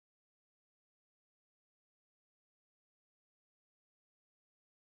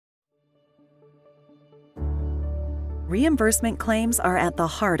Reimbursement claims are at the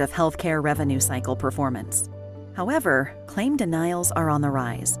heart of healthcare revenue cycle performance. However, claim denials are on the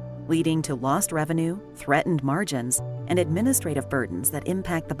rise, leading to lost revenue, threatened margins, and administrative burdens that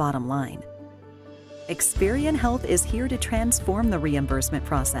impact the bottom line. Experian Health is here to transform the reimbursement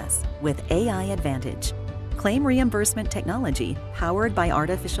process with AI Advantage, claim reimbursement technology powered by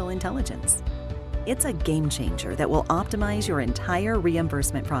artificial intelligence. It's a game changer that will optimize your entire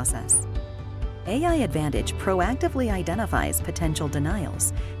reimbursement process. AI Advantage proactively identifies potential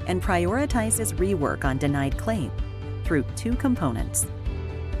denials and prioritizes rework on denied claim through two components.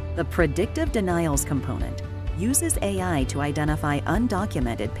 The predictive denials component uses AI to identify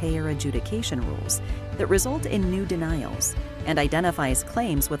undocumented payer adjudication rules that result in new denials and identifies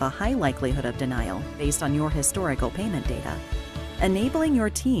claims with a high likelihood of denial based on your historical payment data, enabling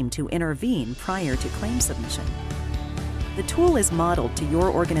your team to intervene prior to claim submission. The tool is modeled to your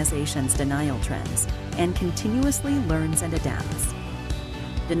organization's denial trends and continuously learns and adapts.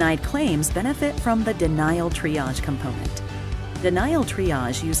 Denied claims benefit from the denial triage component. Denial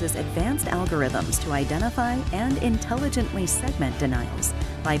triage uses advanced algorithms to identify and intelligently segment denials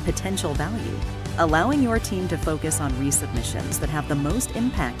by potential value, allowing your team to focus on resubmissions that have the most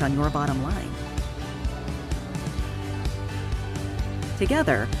impact on your bottom line.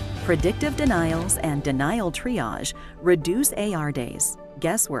 Together, predictive denials and denial triage reduce AR days,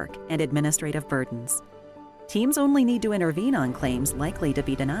 guesswork, and administrative burdens. Teams only need to intervene on claims likely to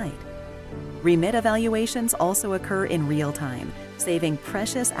be denied. Remit evaluations also occur in real time, saving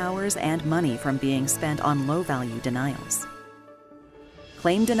precious hours and money from being spent on low-value denials.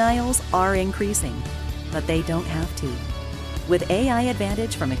 Claim denials are increasing, but they don't have to. With AI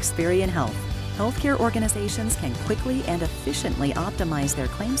Advantage from Experian Health, healthcare organizations can quickly and efficiently optimize their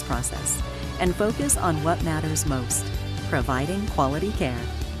claims process and focus on what matters most, providing quality care.